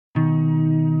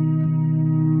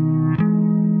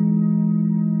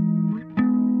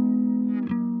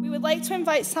like to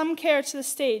invite Sam Kerr to the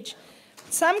stage.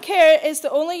 Sam Kerr is the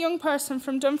only young person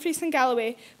from Dumfries and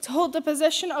Galloway to hold the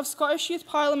position of Scottish Youth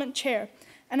Parliament Chair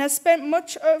and has spent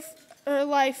much of her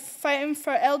life fighting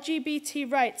for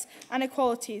LGBT rights and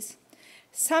equalities.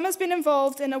 Sam has been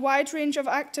involved in a wide range of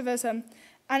activism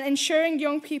and ensuring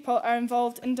young people are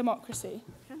involved in democracy.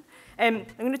 I'm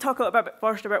going to talk a little bit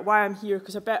first about why I'm here,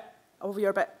 because you're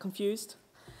a bit confused.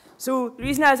 So the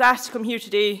reason I was asked to come here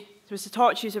today was to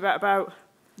talk to you about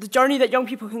the journey that young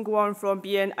people can go on from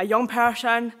being a young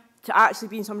person to actually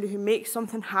being somebody who makes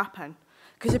something happen.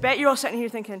 Because I bet you're all sitting here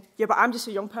thinking, yeah, but I'm just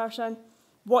a young person.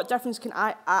 What difference can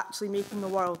I actually make in the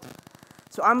world?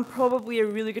 So I'm probably a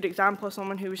really good example of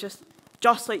someone who was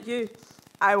just like you.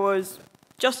 I was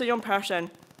just a young person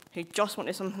who just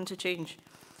wanted something to change.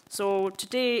 So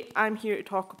today I'm here to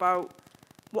talk about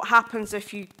what happens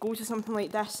if you go to something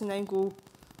like this and then go,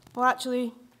 well,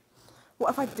 actually, what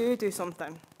if I do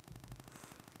something?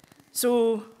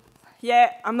 So,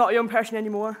 yeah, I'm not a young person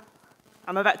anymore.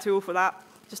 I'm a bit too old for that,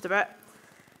 just a bit.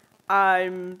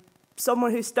 I'm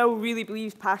someone who still really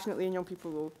believes passionately in young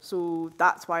people, though, so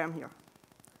that's why I'm here.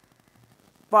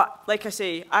 But, like I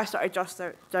say, I started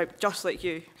just like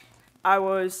you. I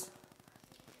was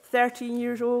 13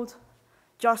 years old,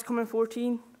 just coming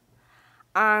 14,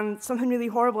 and something really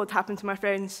horrible had happened to my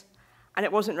friends, and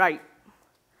it wasn't right.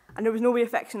 And there was no way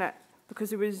of fixing it, because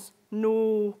there was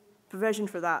no provision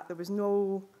for that. There was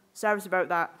no service about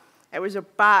that. It was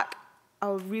back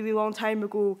a really long time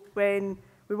ago when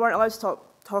we weren't allowed to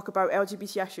talk about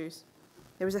LGBT issues.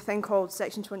 There was a thing called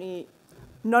Section 28.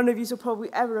 None of you will probably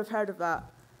ever have heard of that,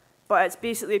 but it's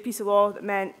basically a piece of law that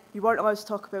meant you weren't allowed to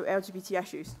talk about LGBT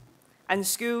issues in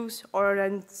schools or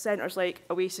in centres like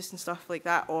Oasis and stuff like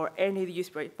that, or any of the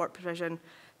youth work provision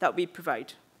that we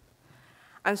provide.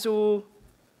 And so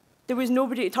there was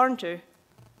nobody to turn to.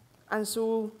 And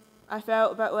so I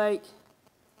felt a bit like,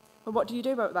 well, what do you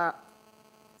do about that?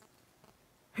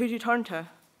 Who do you turn to?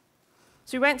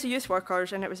 So we went to youth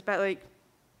workers, and it was a bit like,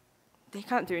 they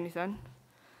can't do anything.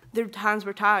 Their hands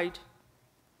were tied.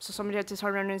 So somebody had to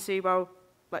turn around and say, well,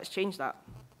 let's change that.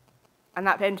 And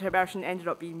that person ended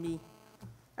up being me.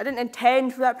 I didn't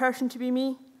intend for that person to be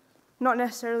me. Not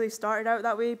necessarily started out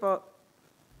that way, but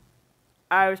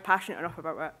I was passionate enough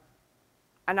about it.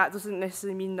 And that doesn't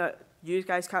necessarily mean that you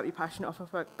guys can't be passionate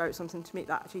enough about something to make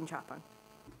that change happen.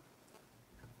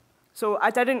 So I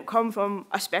didn't come from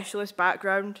a specialist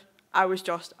background. I was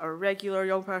just a regular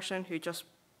young person who just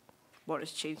wanted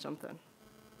to change something.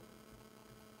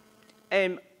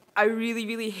 I really,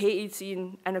 really hated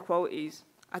seeing inequalities.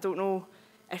 I don't know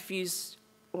if you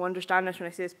will understand this when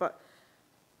I say this, but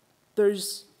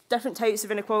there's different types of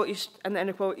inequalities in the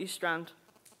inequality strand.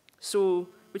 So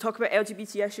we talk about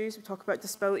LGBT issues, we talk about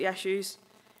disability issues,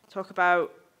 we talk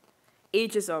about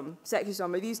ageism,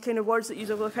 sexism. Are these kind of words that you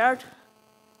have heard?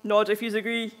 Nod if you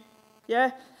agree.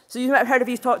 Yeah? So you might have heard of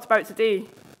these talked about today.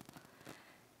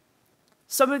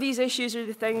 Some of these issues are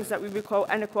the things that we would call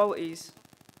inequalities.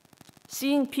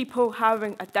 Seeing people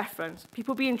having a difference,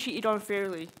 people being treated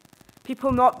unfairly,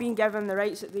 people not being given the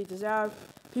rights that they deserve,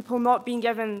 people not being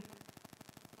given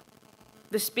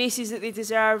the spaces that they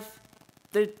deserve,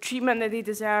 the treatment that they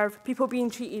deserve, people being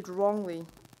treated wrongly.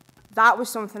 That was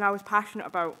something I was passionate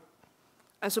about.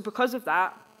 And so because of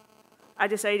that, I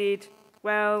decided,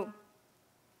 well,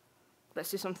 let's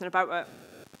do something about it.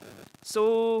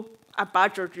 So I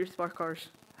badgered youth workers.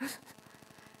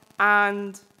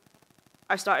 And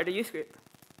I started a youth group.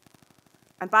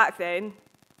 And back then,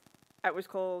 it was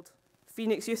called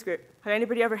Phoenix Youth Group. Had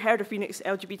anybody ever heard of Phoenix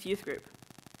LGBT Youth Group?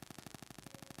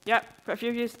 Yep, quite a few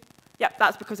of you. Yep,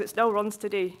 that's because it still runs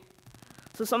today.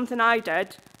 So something I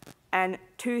did in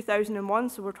 2001,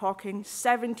 so we're talking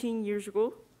 17 years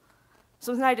ago.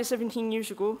 Something I did 17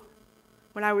 years ago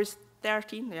when I was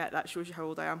 13. Yeah, that shows you how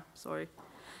old I am, sorry.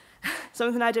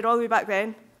 Something I did all the way back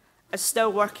then is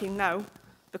still working now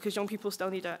because young people still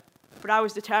need it. But I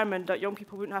was determined that young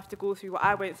people wouldn't have to go through what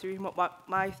I went through and what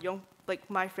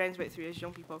my friends went through as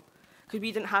young people, because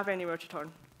we didn't have anywhere to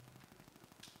turn.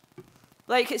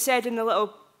 Like it said in the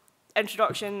little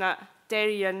introduction that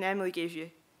Derry and Emily gave you,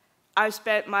 I've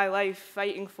spent my life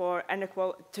fighting for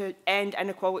to end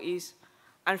inequalities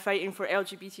and fighting for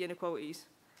LGBT inequalities.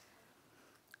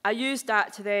 I used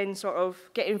that to then sort of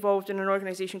get involved in an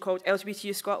organisation called LGBT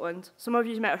Youth Scotland. Some of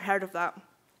you might have heard of that.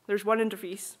 There's one in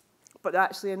Dumfries, but they're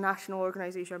actually a national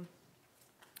organisation.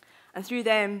 And through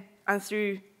them, and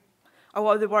through a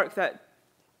lot of the work that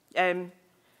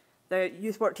the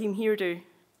youth work team here do,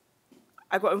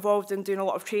 I got involved in doing a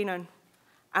lot of training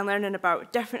and learning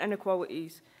about different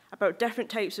inequalities, about different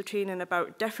types of training,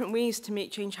 about different ways to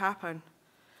make change happen.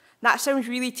 That sounds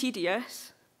really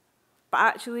tedious, But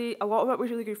actually, a lot of it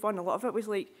was really good fun. A lot of it was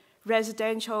like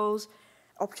residentials,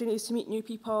 opportunities to meet new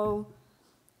people,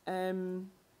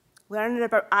 learning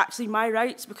about actually my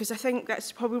rights, because I think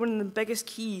that's probably one of the biggest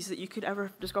keys that you could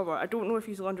ever discover. I don't know if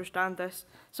you'll understand this.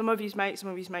 Some of you might, some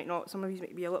of you might not. Some of you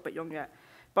might be a little bit young yet.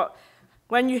 But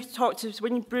when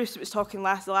Bruce was talking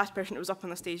last, the last person that was up on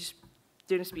the stage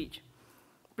doing a speech,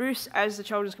 Bruce is the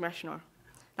Children's Commissioner.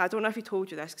 Now, I don't know if he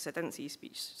told you this because I didn't see his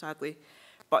speech, sadly.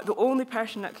 But the only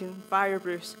person that can fire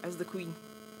Bruce is the Queen.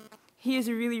 He is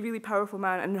a really, really powerful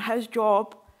man, and his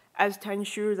job is to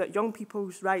ensure that young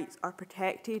people's rights are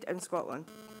protected in Scotland.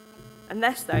 And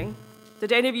this thing,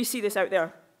 did any of you see this out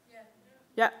there?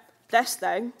 Yeah. This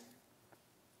thing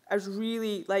is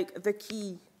really like the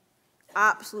key,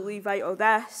 absolutely vital.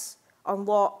 This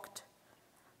unlocked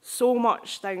so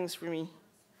much things for me,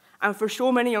 and for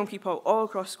so many young people all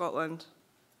across Scotland,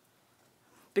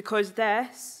 because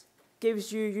this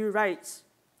gives you your rights.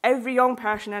 Every young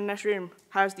person in this room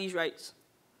has these rights.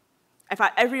 In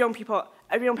fact, every young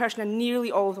person in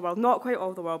nearly all of the world, not quite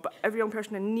all of the world, but every young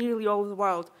person in nearly all of the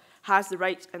world has the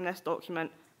rights in this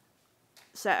document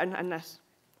set in this.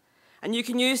 And you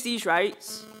can use these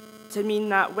rights to mean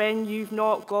that when you've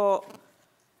not got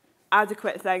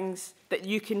adequate things, that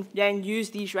you can then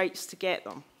use these rights to get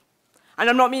them. And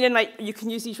I'm not meaning like you can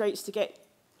use these rights to get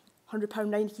 £100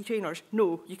 Nike trainers.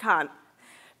 No, you can't.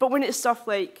 But when it's stuff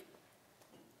like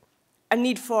a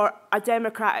need for a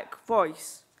democratic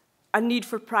voice, a need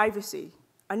for privacy,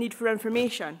 a need for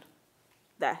information,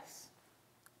 that's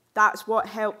what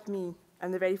helped me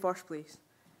in the very first place.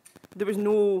 There was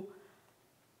no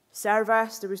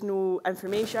service, there was no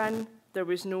information, there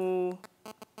was no...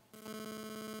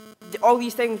 All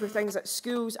these things were things that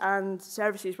schools and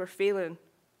services were failing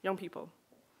young people.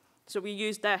 So we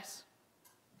used this.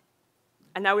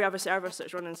 And now we have a service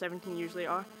that's running 17 years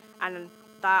later, and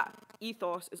that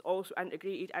ethos is also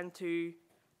integrated into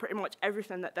pretty much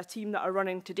everything that the team that are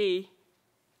running today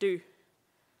do,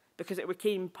 because it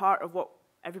became part of what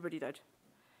everybody did.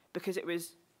 Because it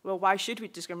was, well, why should we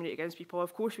discriminate against people?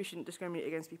 Of course we shouldn't discriminate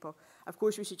against people. Of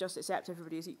course we should just accept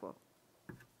everybody as equal.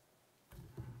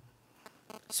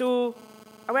 So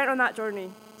I went on that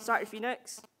journey, started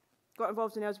Phoenix, got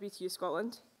involved in LGBT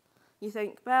Scotland. You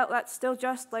think, well, that's still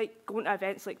just like going to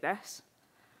events like this.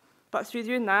 But through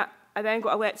doing that, I then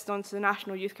got elected onto the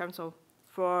National Youth Council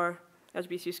for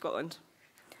LGBT Scotland.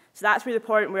 So that's where the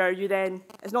point where you then,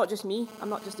 it's not just me, I'm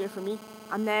not just there for me,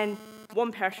 I'm then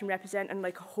one person representing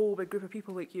like a whole big group of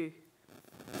people like you.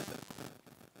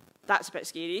 That's a bit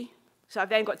scary. So I've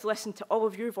then got to listen to all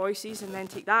of your voices and then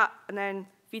take that and then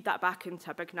feed that back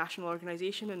into a big national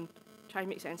organisation and try and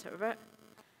make sense out of it.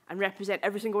 And represent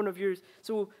every single one of yours.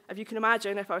 So if you can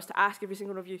imagine, if I was to ask every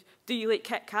single one of you, do you like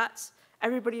Kit Kats?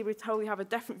 Everybody would totally have a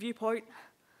different viewpoint.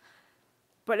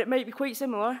 But it might be quite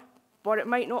similar, but it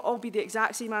might not all be the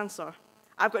exact same answer.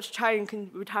 I've got to try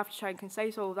and would have to try and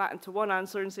concise all of that into one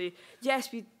answer and say,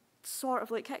 yes, we sort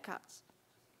of like Kit Kats.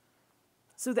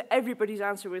 So that everybody's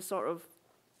answer was sort of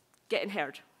getting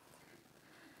heard.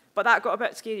 But that got a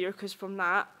bit scarier, because from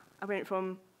that, I went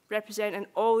from representing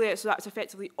all the, so that's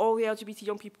effectively all the LGBT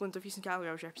young people in Dumfries and Galloway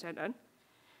I was representing,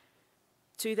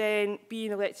 to then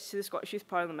being elected to the Scottish Youth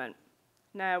Parliament.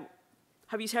 Now,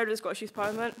 have you heard of the Scottish Youth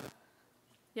Parliament?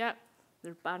 Yeah,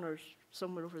 there are banners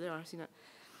somewhere over there, I've seen it.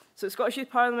 So the Scottish Youth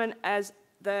Parliament is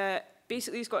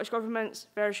basically the Scottish Government's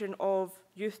version of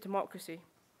youth democracy.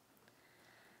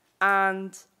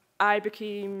 And I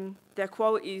became the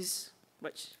Equalities,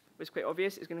 which was quite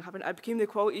obvious it was going to happen. I became the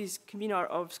Equalities Convener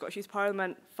of Scottish Youth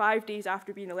Parliament 5 days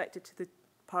after being elected to the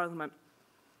Parliament,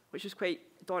 which was quite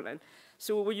daunting.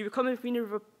 So when you become a convener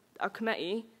of a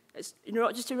committee, you're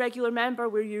not just a regular member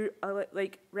where you are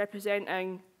like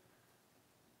representing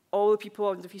all the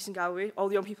people in Dumfries and Galloway, all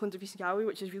the young people in Dumfries and Galloway,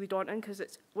 which is really daunting because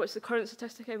it's, what's the current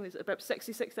statistic, Emily? Is it about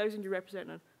 66,000 you're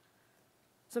representing?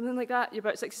 Something like that? You're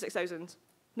about 66,000?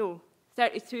 No,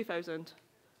 32,000.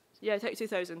 Yeah,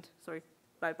 32,000, sorry.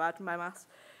 My bad, my maths.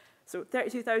 So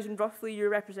 32,000 roughly you're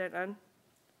representing,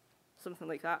 something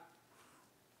like that.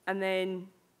 And then,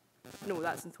 no,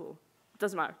 that's in total.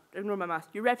 Doesn't matter, ignore my maths.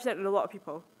 You're representing a lot of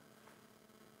people.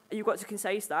 And you've got to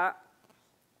concise that,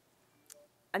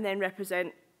 and then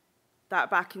represent that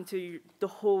back into the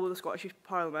whole of the Scottish Youth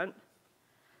Parliament.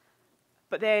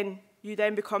 But then you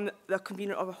then become the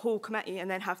convener of a whole committee,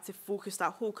 and then have to focus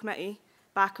that whole committee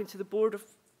back into the board of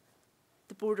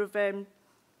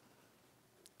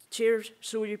chairs,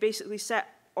 so you basically sit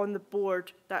on the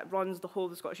board that runs the whole of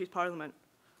the Scottish Youth Parliament.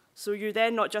 So you're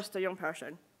then not just a young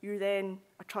person, you're then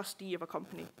a trustee of a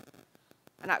company.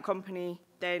 And that company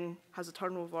then has a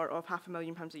turnover of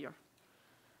 £500,000 a year.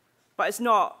 But it's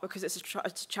not, because it's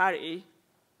a charity,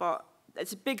 but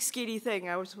it's a big, scary thing.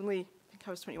 I think I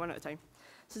was 21 at the time.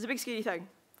 So it's a big, scary thing.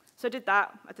 So I did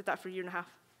that. I did that for a year and a half.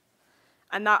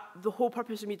 And the whole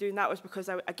purpose of me doing that was because,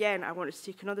 I wanted to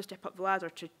take another step up the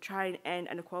ladder to try and end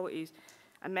inequalities.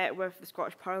 I met with the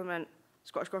Scottish Parliament,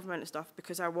 Scottish Government and stuff,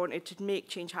 because I wanted to make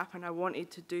change happen. I wanted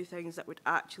to do things that would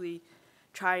actually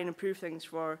try and improve things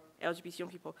for LGBT young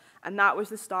people. And that was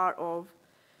the start of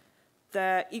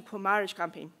the Equal Marriage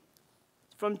campaign.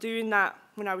 From doing that,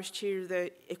 when I was chair of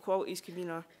the Equalities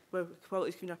Convener,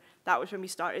 that was when we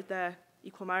started the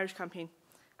Equal Marriage campaign.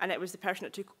 And it was the person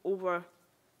that took over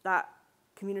that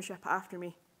convenership after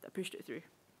me that pushed it through.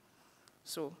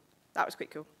 So that was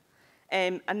quite cool.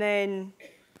 And then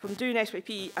from doing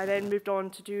SYP, I then moved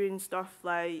on to doing stuff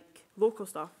like local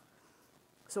stuff.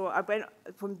 So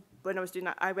from when I was doing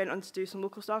that, I went on to do some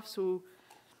local stuff. So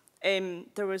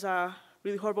there was a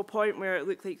really horrible point where it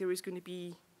looked like there was going to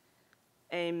be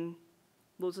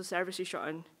loads of services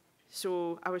shutting.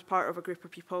 So I was part of a group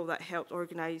of people that helped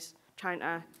organise trying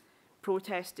to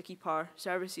protest to keep our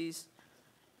services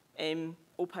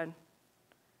open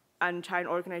and try and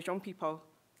organise young people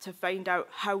to find out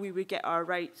how we would get our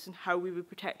rights and how we would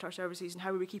protect our services and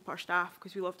how we would keep our staff,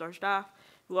 because we loved our staff,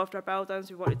 we loved our buildings,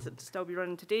 we wanted them to still be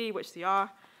running today, which they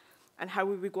are, and how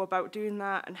we would go about doing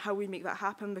that and how we make that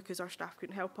happen because our staff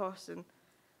couldn't help us, and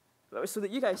so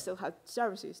that you guys still had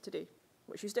services today,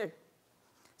 which you do.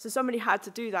 So somebody had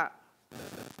to do that,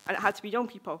 and it had to be young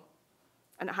people,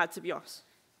 and it had to be us.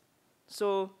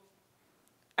 So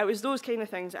it was those kind of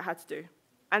things that I had to do.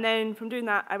 And then from doing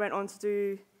that, I went on to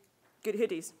do Good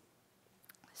Hoodies.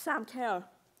 Sam Kerr,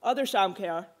 other Sam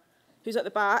Kerr, who's at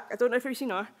the back, I don't know if you've seen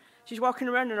her, she's walking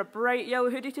around in a bright yellow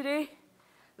hoodie today.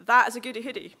 That is a Goody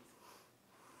Hoodie.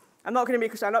 I'm not going to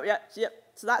make her stand up yet. Yep.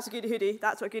 So that's a Goody Hoodie.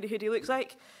 That's what a Goody Hoodie looks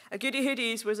like. A Goody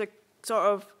Hoodies was a sort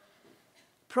of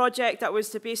project that was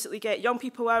to basically get young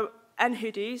people out in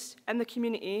hoodies in the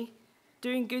community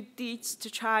doing good deeds to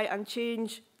try and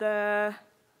change the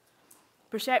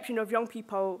perception of young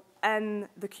people in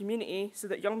the community so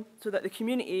that the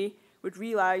community would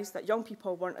realise that young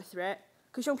people weren't a threat.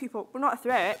 Because young people were not a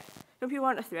threat. Young people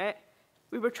weren't a threat.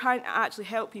 We were trying to actually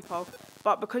help people,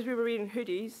 but because we were wearing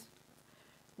hoodies,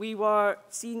 we were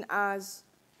seen as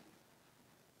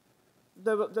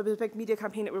there was a big media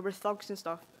campaign that we were thugs and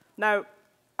stuff. Now,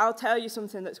 I'll tell you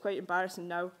something that's quite embarrassing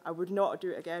now. I would not do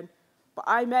it again. But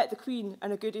I met the Queen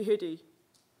in a Goody Hoodie,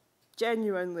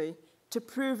 genuinely, to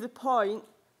prove the point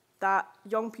that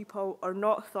young people are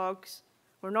not thugs,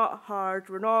 we're not hard,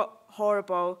 we're not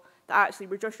horrible, that actually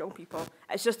we're just young people.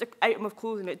 It's just an item of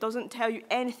clothing. It doesn't tell you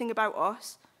anything about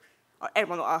us, or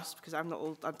anyone, not us, because I'm not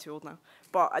old, I'm too old now.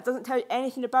 But it doesn't tell you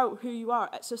anything about who you are.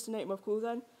 It's just an item of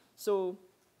clothing. So,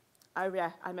 I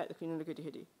met the Queen in a Goody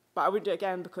Hoodie. But I wouldn't do it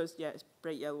again because, yeah, it's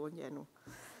bright yellow and yeah, no.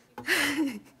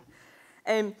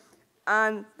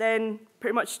 And then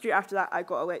pretty much straight after that, I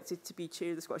got elected to be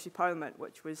chair of the Scottish Youth Parliament,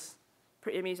 which was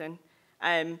pretty amazing.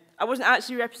 I wasn't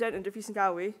actually representing Dumfries and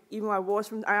Galloway, even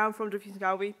though I am from Dumfries and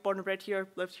Galloway, born and bred here,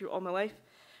 lived here all my life.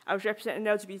 I was representing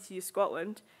LGBT Youth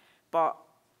Scotland, but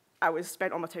I was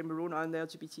spent all my time with Rona and the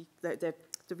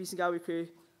Dumfries and Galloway crew,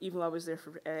 even though I was there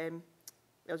for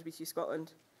LGBT Youth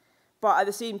Scotland. But at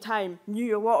the same time,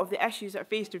 knew a lot of the issues that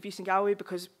faced Dumfries and Galloway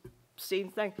because same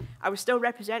thing. I was still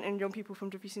representing young people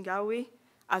from Dumfries and Galloway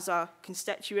as a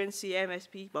constituency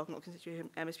MSP, well, not constituency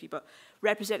MSP, but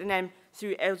representing them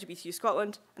through LGBT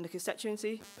Scotland and the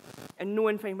constituency, and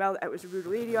knowing fine well that it was a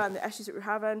rural area and the issues that we were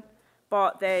having.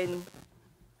 But then,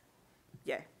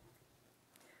 yeah.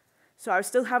 So I was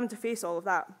still having to face all of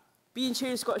that. Being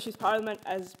chair of Scottish Youth Parliament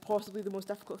is possibly the most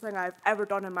difficult thing I've ever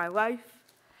done in my life,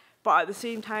 but at the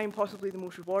same time, possibly the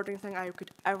most rewarding thing I could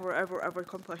ever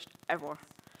accomplish, ever.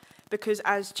 Because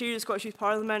as chair of the Scottish Youth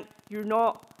Parliament, you're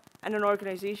not in an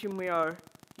organisation where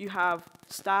you have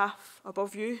staff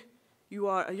above you. You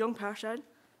are a young person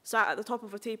sat at the top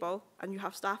of a table and you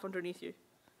have staff underneath you.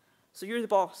 So you're the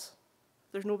boss.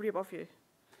 There's nobody above you.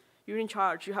 You're in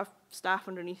charge. You have staff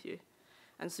underneath you.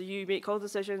 And so you make all the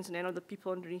decisions and then other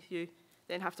people underneath you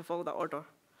then have to follow that order.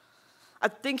 I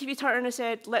think if you turned around and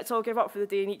said, let's all give up for the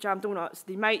day and eat jam donuts,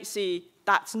 they might say,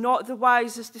 that's not the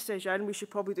wisest decision, we should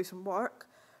probably do some work.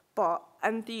 But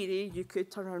in theory, you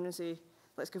could turn around and say,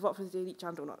 let's give up for the day and eat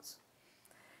jam donuts.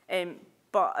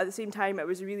 But at the same time, it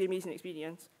was a really amazing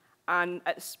experience. And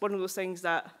it's one of those things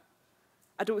that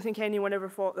I don't think anyone ever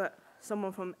thought that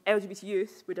someone from LGBT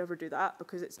youth would ever do that,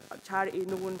 because it's a charity.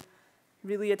 No one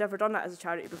really had ever done that as a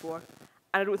charity before.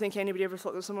 And I don't think anybody ever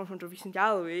thought that someone from Dumfries and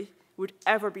Galloway would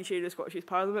ever be chairing the Scottish Youth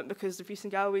Parliament, because Dumfries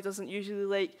and Galloway doesn't usually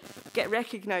like get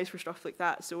recognised for stuff like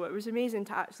that. So it was amazing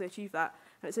to actually achieve that,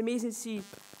 and it's amazing to see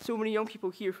so many young people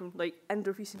here from like in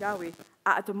Dumfries and Galloway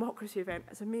at a democracy event.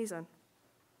 It's amazing.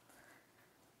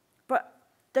 But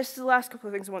this is the last couple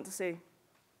of things I want to say.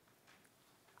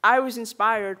 I was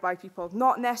inspired by people,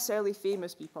 not necessarily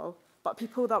famous people, but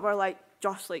people that were like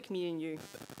just like me and you.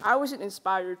 I wasn't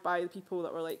inspired by the people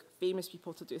that were like famous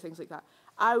people to do things like that.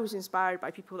 I was inspired by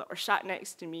people that were sat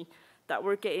next to me, that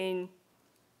were getting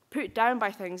put down by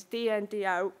things day in, day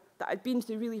out, that had been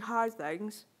through really hard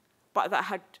things, but that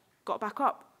had got back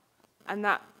up, and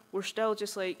that were still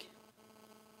just like,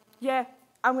 yeah,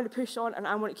 I'm going to push on and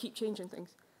I want to keep changing things.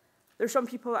 There's some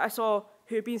people that I saw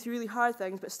who had been through really hard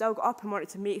things, but still got up and wanted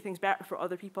to make things better for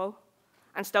other people,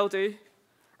 and still do.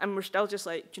 And we're still just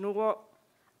like, do you know what?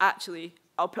 Actually,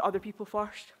 I'll put other people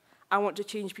first. I want to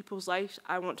change people's lives.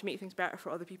 I want to make things better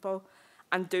for other people,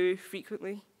 and do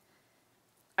frequently.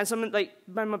 And someone like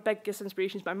my biggest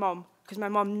inspiration is my mum, because my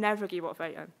mum never gave up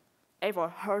fighting, ever.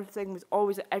 Her thing was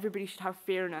always that everybody should have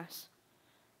fairness,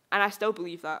 and I still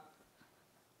believe that.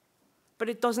 But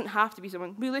it doesn't have to be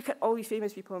someone. We look at all these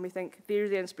famous people and we think they're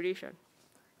the inspiration,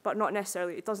 but not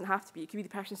necessarily. It doesn't have to be. It could be the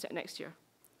person sitting next to you.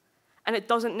 And it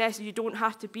doesn't necessarily, you don't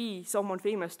have to be someone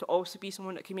famous to also be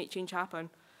someone that can make change happen.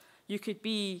 You could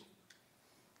be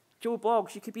Joe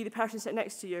Bloggs, you could be the person sitting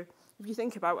next to you. If you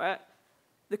think about it,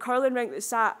 the curling rink that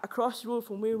sat across the road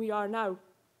from where we are now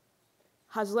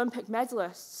has Olympic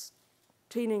medalists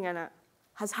training in it,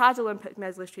 has had Olympic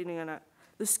medalist training in it.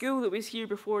 The school that was here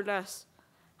before this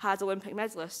had Olympic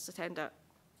medalists attend it.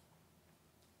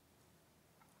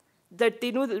 Did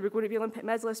they know that they were going to be Olympic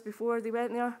medalists before they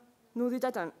went there? No, they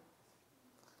didn't.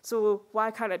 So why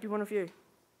can't it be one of you?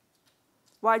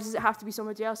 Why does it have to be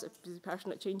somebody else that is the person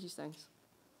that changes things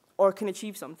or can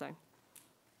achieve something?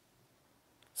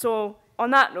 So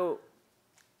on that note,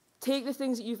 take the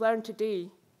things that you've learned today.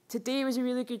 Today was a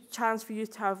really good chance for you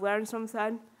to have learned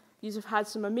something. You have had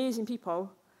some amazing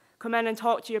people come in and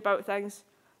talk to you about things,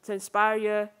 to inspire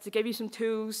you, to give you some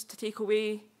tools to take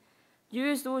away.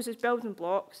 Use those as building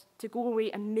blocks to go away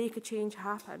and make a change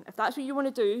happen. If that's what you want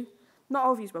to do, not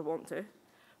all of you will want to,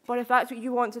 but if that's what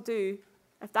you want to do,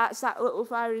 if that's that little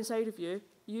fire inside of you,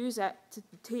 use it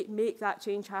to make that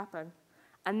change happen.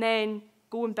 And then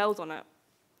go and build on it.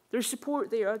 There's support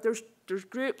there, there's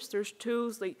groups, there's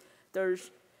tools,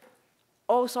 there's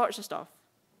all sorts of stuff.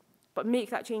 But make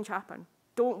that change happen.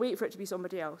 Don't wait for it to be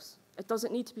somebody else. It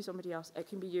doesn't need to be somebody else, it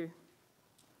can be you.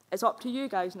 It's up to you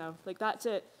guys now, that's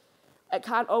it. It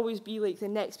can't always be like the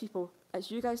next people, it's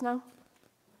you guys now.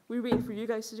 We're waiting for you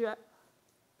guys to do it.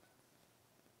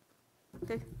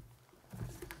 Okay.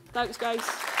 Thanks, guys.